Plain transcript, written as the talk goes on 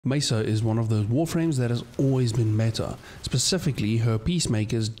Mesa is one of those warframes that has always been meta. Specifically, her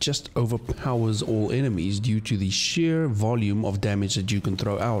peacemakers just overpowers all enemies due to the sheer volume of damage that you can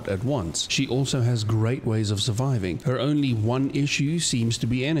throw out at once. She also has great ways of surviving. Her only one issue seems to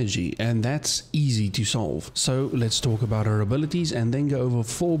be energy, and that's easy to solve. So let's talk about her abilities and then go over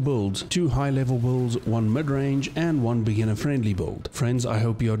 4 builds, 2 high level builds, 1 mid-range and 1 beginner friendly build. Friends, I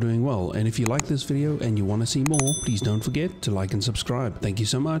hope you are doing well, and if you like this video and you want to see more, please don't forget to like and subscribe. Thank you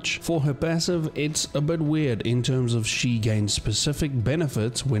so much. For her passive, it's a bit weird in terms of she gains specific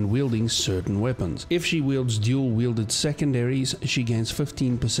benefits when wielding certain weapons. If she wields dual-wielded secondaries, she gains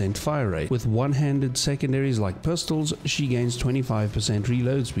 15% fire rate. With one-handed secondaries like pistols, she gains 25%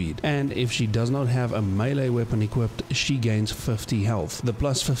 reload speed. And if she does not have a melee weapon equipped, she gains 50 health. The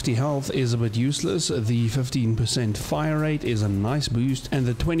plus 50 health is a bit useless, the 15% fire rate is a nice boost, and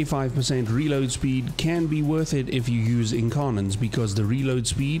the 25% reload speed can be worth it if you use Incarnons, because the reload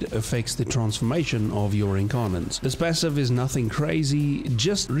speed affects the transformation of your Incarnons. This passive is nothing crazy,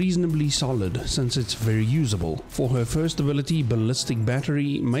 just reasonably solid since it's very usable. For her first ability, Ballistic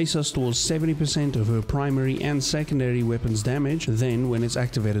Battery, Mesa stores 70% of her primary and secondary weapons damage. Then when it's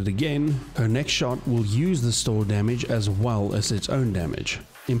activated again, her next shot will use the stored damage as well as its own damage.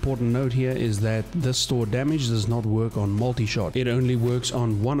 Important note here is that this stored damage does not work on multi-shot, it only works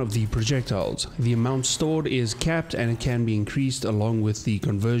on one of the projectiles. The amount stored is capped and it can be increased along with the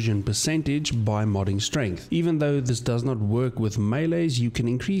conversion percentage by modding strength. Even though this does not work with melees, you can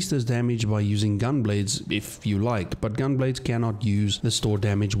increase this damage by using gunblades if you like, but gunblades cannot use the stored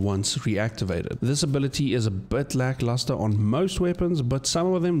damage once reactivated. This ability is a bit lackluster on most weapons, but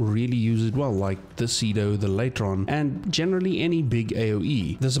some of them really use it well, like the Cedo, the Latron, and generally any big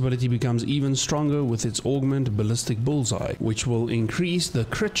AoE. This ability becomes even stronger with its augment Ballistic Bullseye, which will increase the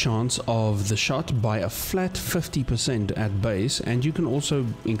crit chance of the shot by a flat 50% at base, and you can also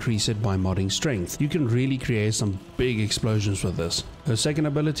increase it by modding strength. You can really create some big explosions with this. Her second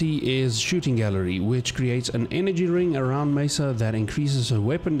ability is Shooting Gallery, which creates an energy ring around Mesa that increases her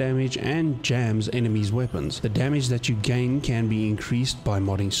weapon damage and jams enemies' weapons. The damage that you gain can be increased by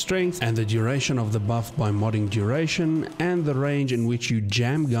modding strength, and the duration of the buff by modding duration, and the range in which you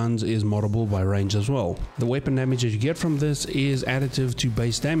jam guns is moddable by range as well. The weapon damage that you get from this is additive to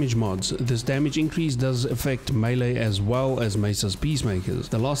base damage mods. This damage increase does affect melee as well as Mesa's peacemakers.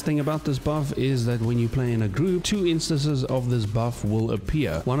 The last thing about this buff is that when you play in a group, 2 instances of this buff will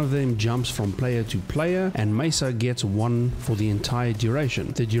appear. One of them jumps from player to player, and Mesa gets 1 for the entire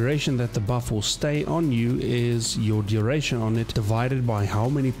duration. The duration that the buff will stay on you is your duration on it divided by how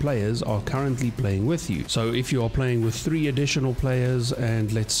many players are currently playing with you. So if you are playing with 3 additional players,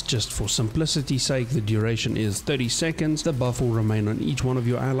 and let's just for simplicity's sake the duration is 30 seconds, the buff will remain on each one of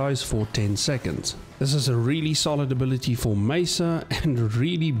your allies for 10 seconds. This is a really solid ability for Mesa and a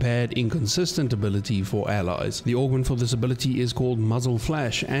really bad inconsistent ability for allies. The augment for this ability is called Muzzle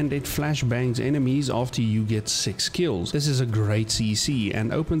Flash, and it flashbangs enemies after you get 6 kills. This is a great CC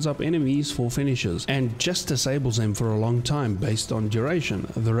and opens up enemies for finishes and just disables them for a long time based on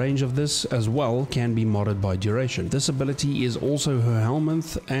duration. The range of this as well can be modded by duration. This ability is also her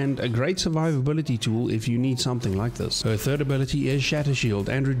helmet and a great survivability tool if you need something like this. Her third ability is Shatter Shield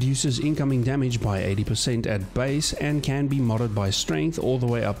and reduces incoming damage by 80% at base and can be modded by strength all the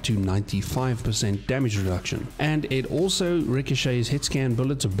way up to 95% damage reduction. And it also ricochets hit scan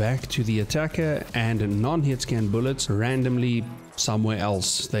bullets back to the attacker and non-hit scan bullets randomly somewhere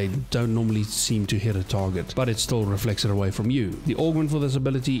else. They don't normally seem to hit a target, but it still reflects it away from you. The augment for this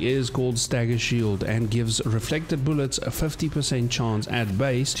ability is called Stagger Shield and gives reflected bullets a 50% chance at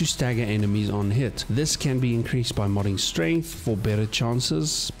base to stagger enemies on hit. This can be increased by modding strength for better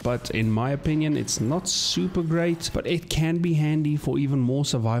chances, but in my opinion it's not super great, but it can be handy for even more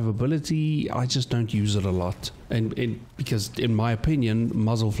survivability. I just don't use it a lot. Because in my opinion,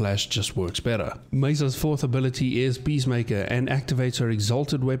 Muzzle Flash just works better. Mesa's fourth ability is Peacemaker and activates her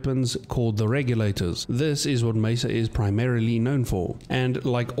exalted weapons called the Regulators. This is what Mesa is primarily known for, and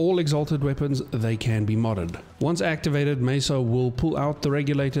like all exalted weapons, they can be modded. Once activated, Mesa will pull out the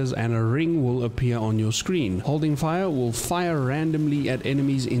Regulators and a ring will appear on your screen. Holding fire will fire randomly at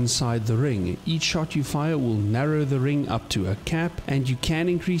enemies inside the ring. Each shot you fire will narrow the ring up to a cap, and you can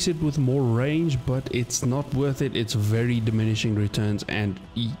increase it with more range, but it's not worth it. It's very diminishing returns and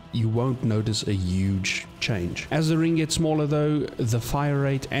you won't notice a huge change. As the ring gets smaller though, the fire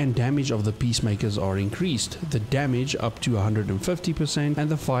rate and damage of the peacemakers are increased. The damage up to 150% and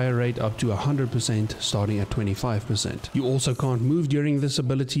the fire rate up to 100%, starting at 25%. You also can't move during this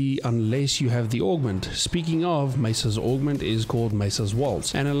ability unless you have the augment. Speaking of, Mesa's augment is called Mesa's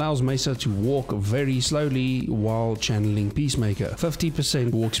Waltz and allows Mesa to walk very slowly while channeling Peacemaker,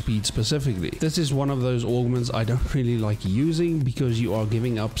 50% walk speed specifically. This is one of those augments I don't really like using because you are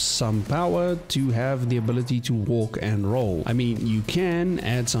giving up some power to have the ability to walk and roll. I mean, you can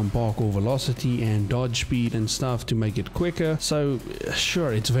add some parkour velocity and dodge speed and stuff to make it quicker, so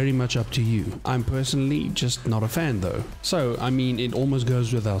sure, it's very much up to you. I'm personally just not a fan though. So I mean, it almost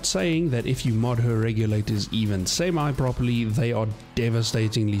goes without saying that if you mod her regulators even semi-properly, they are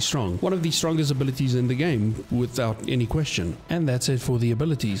devastatingly strong. One of the strongest abilities in the game, without any question. And that's it for the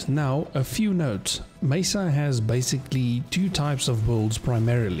abilities. Now, a few notes. Mesa has basically two types of builds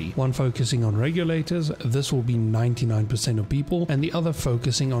primarily. One focusing on regulators, this will be 99% of people, and the other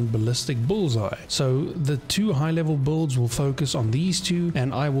focusing on ballistic bullseye. So the two high-level builds will focus on these two,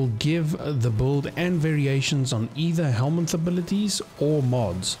 and I will give the build and variations on either helmet abilities or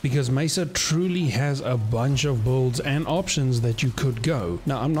mods, because Mesa truly has a bunch of builds and options that you could go.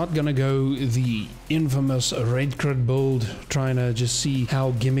 Now, I'm not gonna go the infamous red crit build trying to just see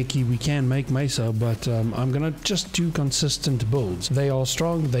how gimmicky we can make Mesa, but I'm gonna just do consistent builds. They are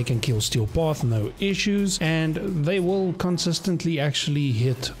strong, they can kill Steel Path, no issues, and they will consistently actually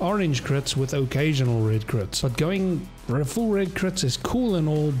hit orange crits with occasional red crits. But going full red crits is cool and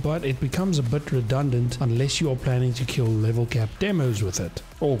all, but it becomes a bit redundant unless you are planning to kill level cap demos with it,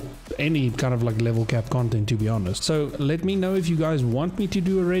 or any kind of like level cap content, to be honest. So let me know if you guys want me to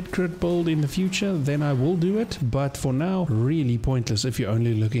do a red crit build in the future, then I will do it, but for now, really pointless if you're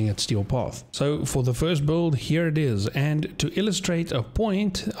only looking at Steel Path. So for the first build, here it is, and to illustrate a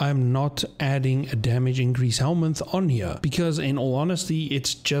point, I'm not adding a damage increase helmet on here, because in all honesty,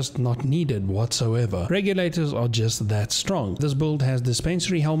 it's just not needed whatsoever. Regulators are just that strong. This build has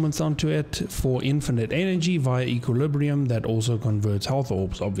dispensary helmets onto it for infinite energy via equilibrium that also converts health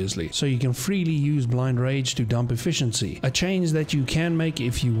orbs, obviously, so you can freely use blind rage to dump efficiency. A change that you can make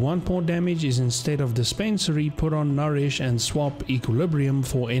if you want more damage is instead of dispensary, put on nourish and swap equilibrium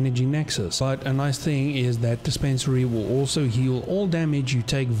for energy nexus. But a nice thing is that dispensary will also heal all damage you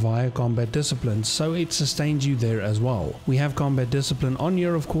take via combat discipline, so it sustains you there as well. We have combat discipline on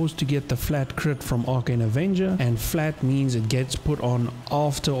here, of course, to get the flat crit from Arcane Avenger, and flat means it gets put on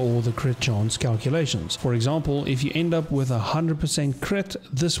after all the crit chance calculations. For example, if you end up with 100% crit,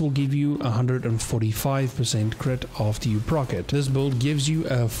 this will give you 145% crit after you proc it. This build gives you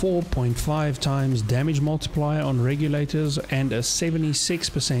a 4.5 times damage multiplier on regulators and a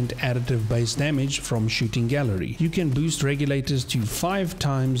 76% additive base damage from shooting gallery. You can boost regulators to 5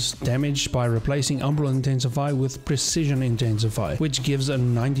 times damage by replacing umbral intensify with precision intensify, which gives a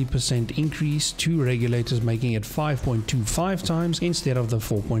 90% increase to regulators, making it 5.25 times instead of the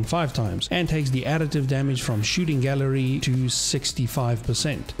 4.5 times, and takes the additive damage from shooting gallery to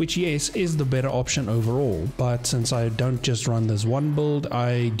 65%, which yes is the better option overall, but since I don't just run this one build,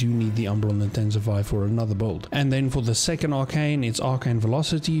 I do need the umbral intensify for another build. And then for the second arcane, it's arcane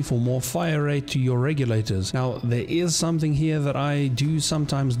velocity for more fire rate to your regulators. Now there is something here that I do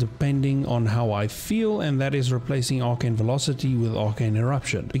sometimes depending on how I feel, and that is replacing arcane velocity with arcane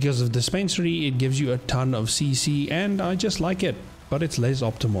eruption. Because of dispensary, it gives you a ton of CC, and I just like it, but it's less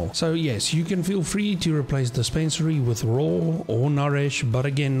optimal. So yes, you can feel free to replace dispensary with raw or nourish, but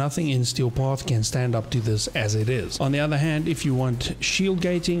again, nothing in Steel Path can stand up to this as it is. On the other hand, if you want shield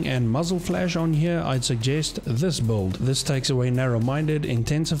gating and muzzle flash on here, I'd suggest this build. This takes away narrow-minded,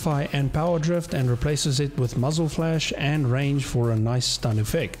 intensify and power drift and replaces it with muzzle flash and range for a nice stun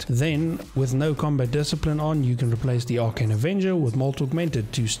effect. Then with no combat discipline on, you can replace the Arcane Avenger with Molt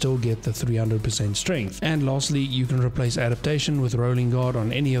Augmented to still get the 300% strength. And lastly, you can replace adaptation with Rolling Guard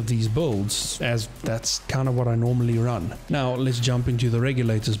on any of these builds, as that's kind of what I normally run. Now let's jump into the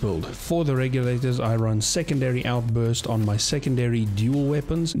regulators build. For the regulators, I run secondary outburst on my secondary dual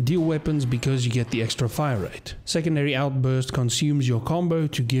weapons. Dual weapons because you get the extra fire rate. Secondary outburst consumes your combo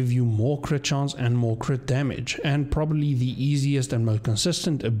to give you more crit chance and more crit damage, and probably the easiest and most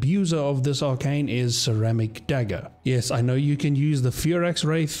consistent abuser of this arcane is Ceramic Dagger. Yes, I know you can use the Furax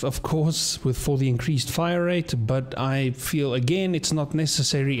Wraith, of course, for the increased fire rate, but I feel again again, it's not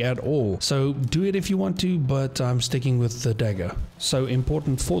necessary at all. So do it if you want to, but I'm sticking with the dagger. So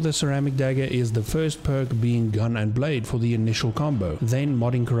important for the ceramic dagger is the first perk being gun and blade for the initial combo, then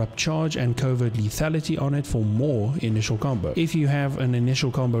modding corrupt charge and covert lethality on it for more initial combo. If you have an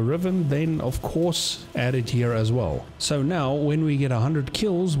initial combo riven, then of course add it here as well. So now when we get 100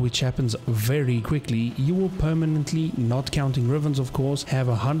 kills, which happens very quickly, you will permanently, not counting rivens of course, have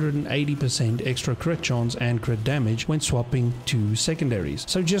 180% extra crit chance and crit damage when swapping to secondaries.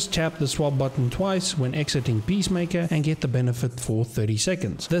 So just tap the swap button twice when exiting Peacemaker and get the benefit for 30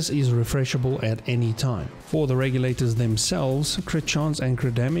 seconds. This is refreshable at any time. For the regulators themselves, crit chance and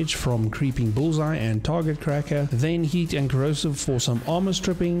crit damage from creeping bullseye and target cracker, then heat and corrosive for some armor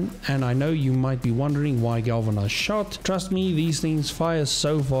stripping, and I know you might be wondering why galvanized shot. Trust me, these things fire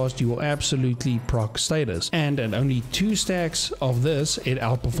so fast you will absolutely proc status, and at only 2 stacks of this it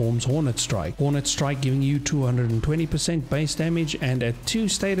outperforms Hornet Strike. Hornet Strike giving you 220% base damage, and at 2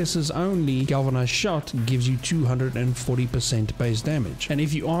 statuses only, galvanized shot gives you 240% base damage. And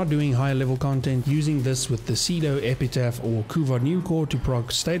if you are doing higher level content, using this with the Cedo, Epitaph or Ocucor to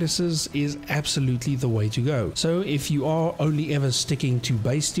proc statuses is absolutely the way to go. So if you are only ever sticking to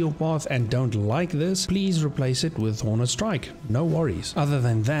base steel path and don't like this, please replace it with Hornet Strike, no worries. Other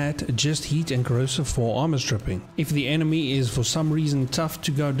than that, just heat and corrosive for armor stripping. If the enemy is for some reason tough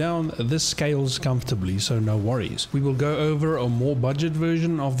to go down, this scales comfortably, so no worries. We will go over a more budget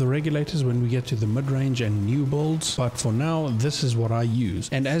version of the regulators when we get to the mid-range and new builds, but for now this is what I use,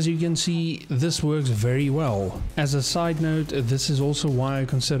 and as you can see, this works very well. As a side note, this is also why I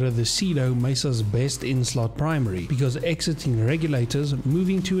consider the Cedo Mesa's best in-slot primary, because exiting regulators,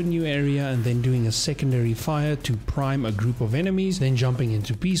 moving to a new area and then doing a secondary fire to prime a group of enemies, then jumping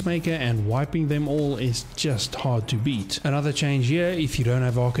into Peacemaker and wiping them all is just hard to beat. Another change here, if you don't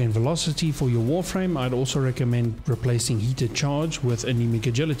have arcane velocity for your Warframe, I'd also recommend replacing heated charge with anemic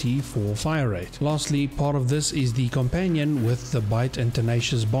agility for fire rate. Lastly, part of this is the companion with the bite and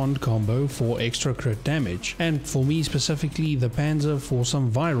tenacious bond combo for extra crit damage, and for me specifically the Panzer for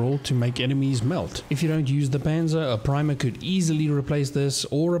some viral to make enemies melt. If you don't use the Panzer, a primer could easily replace this,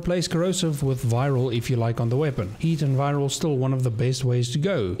 or replace corrosive with viral if you like on the weapon. Heat and viral still one of the best ways to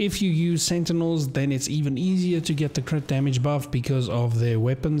go. If you use sentinels, then it's even easier to get the crit damage buff because of their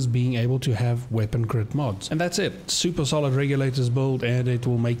weapons being able to have weapon crit mods. And that's it. Super solid regulators build, and it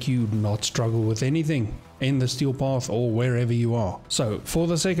will make you not struggle with anything in the steel path or wherever you are. So for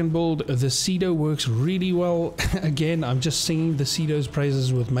the second build, the Cedo works really well. Again, I'm just singing the Cedo's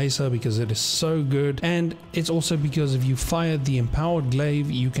praises with Mesa because it is so good, and it's also because if you fire the empowered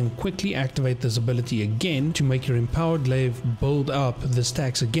glaive, you can quickly activate this ability again to make your empowered glaive build up the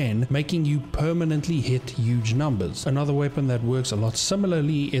stacks again, making you permanently hit huge numbers. Another weapon that works a lot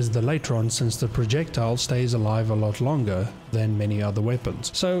similarly is the Latron, since the projectile stays alive a lot longer than many other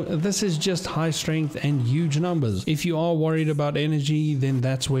weapons. So this is just high strength and huge numbers. If you are worried about energy, then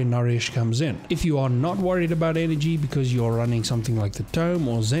that's where Nourish comes in. If you are not worried about energy because you are running something like the Tome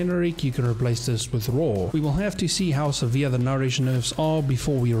or Zeneric, you can replace this with Raw. We will have to see how severe the Nourish nerfs are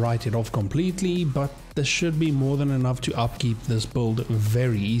before we write it off completely, but this should be more than enough to upkeep this build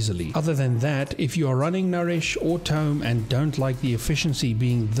very easily. Other than that, if you are running Nourish or Tome and don't like the efficiency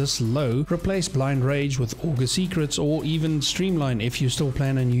being this low, replace Blind Rage with Augur Secrets, or even Streamline if you still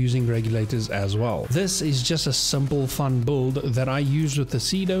plan on using regulators as well. This is just a simple fun build that I use with the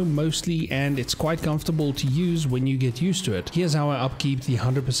Cedo mostly, and it's quite comfortable to use when you get used to it. Here's how I upkeep the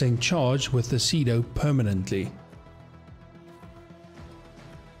 100% charge with the Cedo permanently.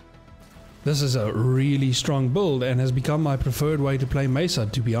 This is a really strong build and has become my preferred way to play Mesa,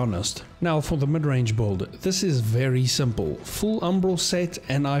 to be honest. Now for the mid-range build, this is very simple. Full Umbral set,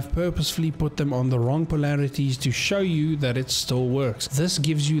 and I've purposefully put them on the wrong polarities to show you that it still works. This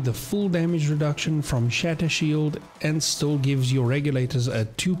gives you the full damage reduction from Shatter Shield and still gives your regulators a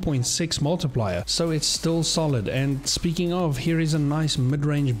 2.6 multiplier, so it's still solid. And speaking of, here is a nice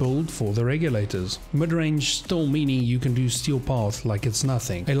mid-range build for the regulators. Mid-range still meaning you can do Steel Path like it's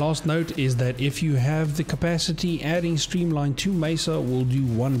nothing. A last note is that if you have the capacity, adding Streamline to Mesa will do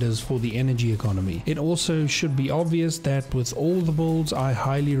wonders for the energy economy. It also should be obvious that with all the builds, I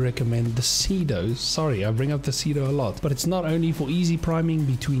highly recommend the Cedo. Sorry, I bring up the Cedo a lot, but it's not only for easy priming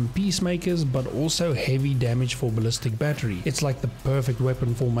between peacemakers, but also heavy damage for ballistic battery. It's like the perfect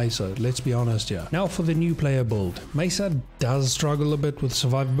weapon for Mesa, let's be honest here. Now for the new player build. Mesa does struggle a bit with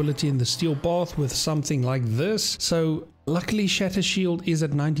survivability in the steel path with something like this, so Luckily, Shatter Shield is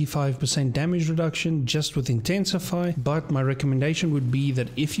at 95% damage reduction just with Intensify, but my recommendation would be that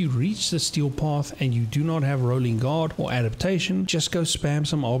if you reach the Steel Path and you do not have Rolling Guard or Adaptation, just go spam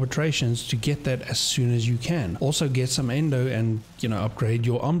some Arbitrations to get that as soon as you can. Also get some Endo and, upgrade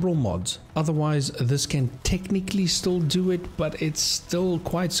your Umbral mods. Otherwise, this can technically still do it, but it's still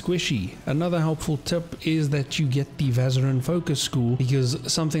quite squishy. Another helpful tip is that you get the Vazarin Focus School, because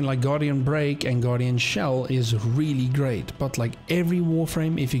something like Guardian Break and Guardian Shell is really great, but like every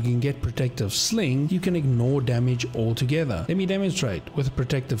Warframe, if you can get Protective Sling, you can ignore damage altogether. Let me demonstrate. With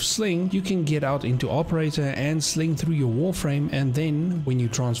Protective Sling, you can get out into Operator and sling through your Warframe, and then when you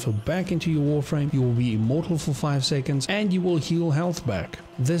transfer back into your Warframe, you will be immortal for 5 seconds and you will heal health back.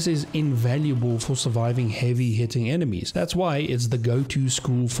 This is invaluable for surviving heavy hitting enemies. That's why it's the go-to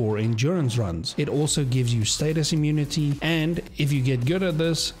school for endurance runs. It also gives you status immunity, and if you get good at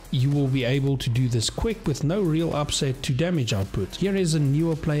this, you will be able to do this quick with no real upset to damage output. Here is a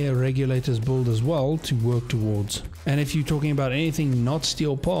newer player regulators build as well to work towards. And if you're talking about anything not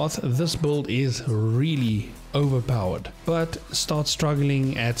Steel Path, this build is really overpowered, but start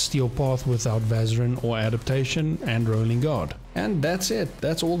struggling at Steel Path without Vazarin or Adaptation and Rolling Guard. And that's it.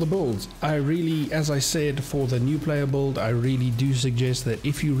 That's all the builds. I really, as I said, for the new player build, I really do suggest that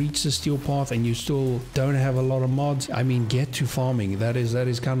if you reach the Steel Path and you still don't have a lot of mods, I mean, get to farming. That is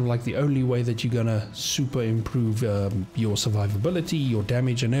kind of like the only way that you're gonna super improve your survivability, your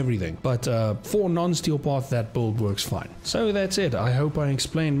damage and everything. But for non-Steel Path, that build works fine. So that's it. I hope I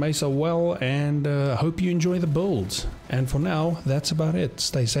explained Mesa well, and hope you enjoy the builds. And for now, that's about it.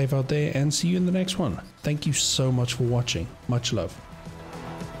 Stay safe out there and see you in the next one. Thank you so much for watching. Much love.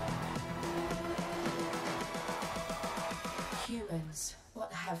 Humans,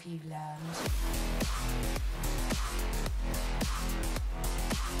 what have you learned?